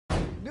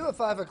New at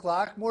 5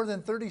 o'clock, more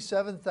than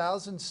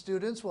 37,000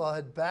 students will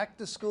head back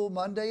to school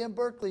Monday in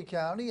Berkeley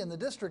County, and the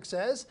district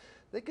says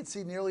they could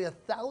see nearly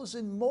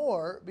 1,000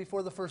 more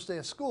before the first day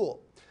of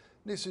school.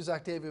 News 2's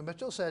Octavia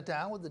Mitchell sat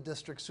down with the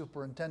district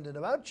superintendent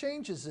about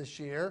changes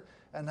this year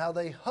and how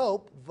they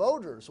hope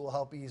voters will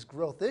help ease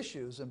growth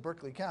issues in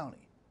Berkeley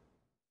County.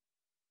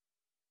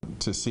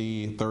 To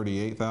see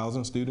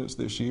 38,000 students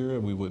this year,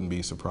 we wouldn't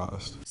be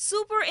surprised.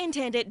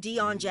 Superintendent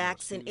Deon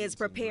Jackson is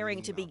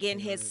preparing to begin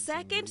his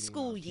second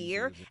school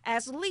year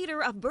as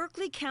leader of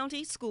Berkeley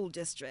County School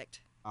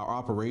District. Our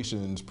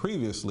operations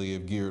previously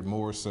have geared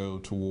more so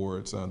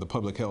towards the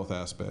public health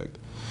aspect,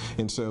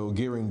 and so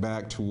gearing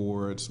back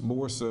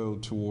more so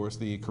towards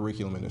the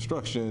curriculum and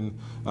instruction,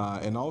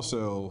 and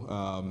also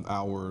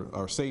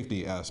our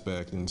safety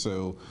aspect. And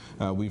so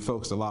we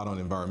focused a lot on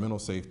environmental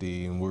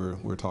safety, and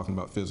we're talking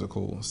about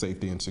physical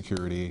safety and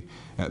security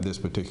at this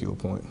particular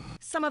point.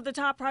 Some of the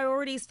top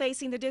priorities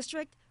facing the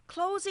district: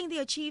 closing the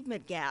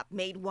achievement gap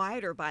made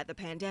wider by the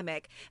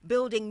pandemic,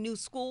 building new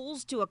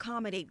schools to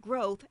accommodate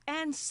growth,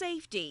 and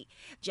safety.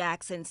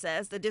 Jackson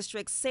says the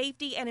district's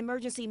safety and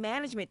emergency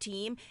management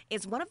team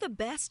is one of the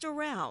best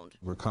around.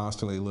 We're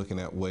constantly looking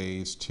at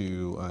ways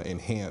to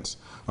enhance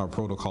our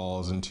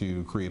protocols and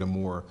to create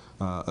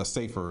a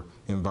safer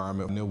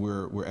environment. I know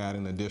we're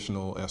adding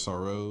additional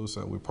SROs.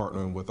 We're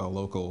partnering with our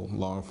local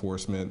law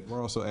enforcement.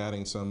 We're also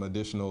adding some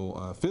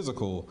additional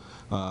physical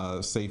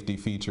safety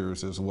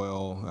features as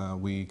well.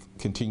 We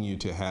continue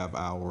to have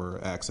our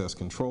access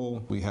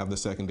control. We have the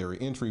secondary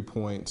entry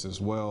points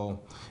as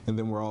well, and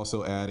then we're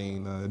also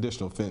adding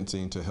additional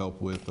fencing to help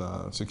with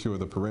secure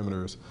the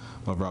perimeters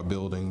of our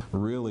building.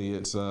 Really,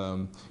 it's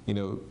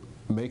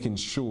making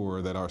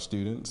sure that our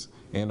students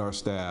and our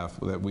staff,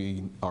 that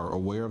we are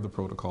aware of the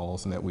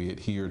protocols and that we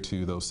adhere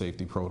to those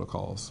safety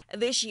protocols.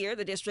 This year,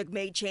 the district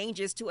made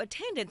changes to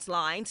attendance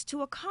lines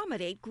to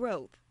accommodate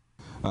growth.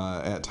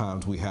 At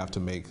times we have to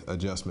make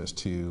adjustments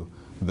to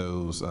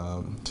those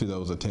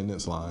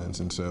attendance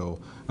lines, and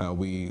so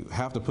we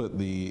have to put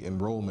the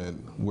enrollment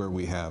where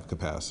we have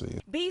capacity.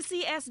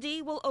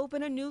 BCSD will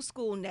open a new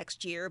school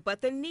next year,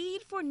 but the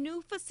need for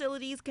new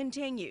facilities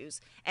continues,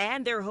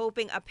 and they're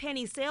hoping a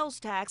penny sales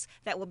tax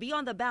that will be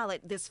on the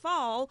ballot this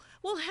fall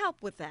will help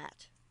with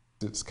that.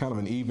 It's kind of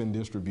an even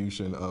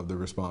distribution of the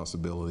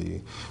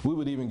responsibility. We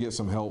would even get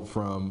some help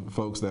from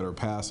folks that are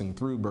passing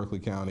through Berkeley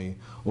County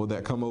or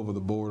that come over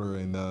the border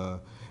and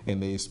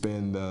they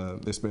spend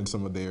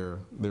some of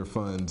their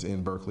funds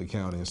in Berkeley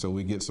County. And so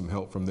we get some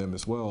help from them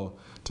as well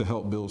to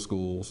help build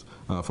schools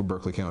for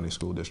Berkeley County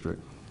School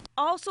District.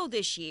 Also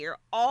this year,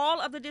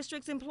 all of the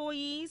district's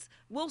employees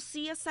will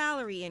see a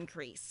salary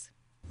increase.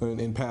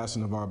 In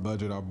passing of our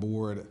budget, our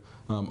board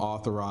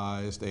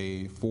authorized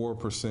a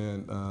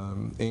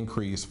 4%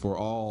 increase for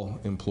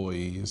all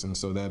employees, and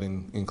so that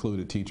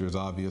included teachers,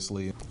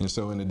 obviously. And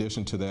so in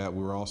addition to that,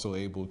 we were also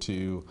able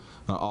to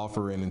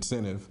offer an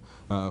incentive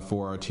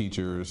for our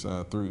teachers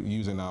through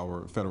using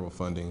our federal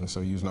funding. So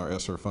using our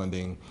ESSER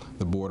funding,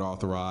 the board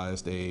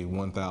authorized a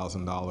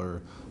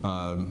 $1,000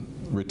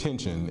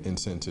 retention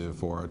incentive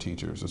for our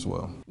teachers as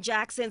well.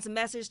 Jackson's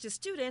message to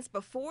students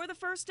before the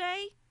first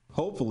day: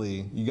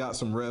 hopefully you got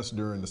some rest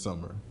during the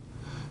summer.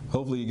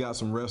 Hopefully you got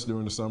some rest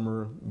during the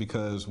summer,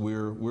 because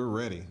we're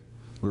ready.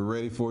 We're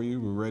ready for you.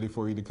 We're ready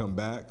for you to come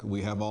back.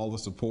 We have all the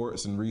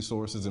supports and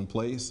resources in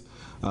place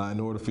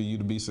in order for you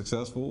to be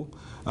successful.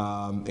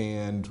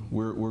 And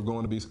we're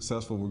going to be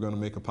successful. We're going to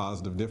make a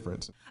positive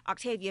difference.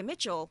 Octavia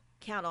Mitchell,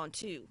 Count on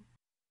 2.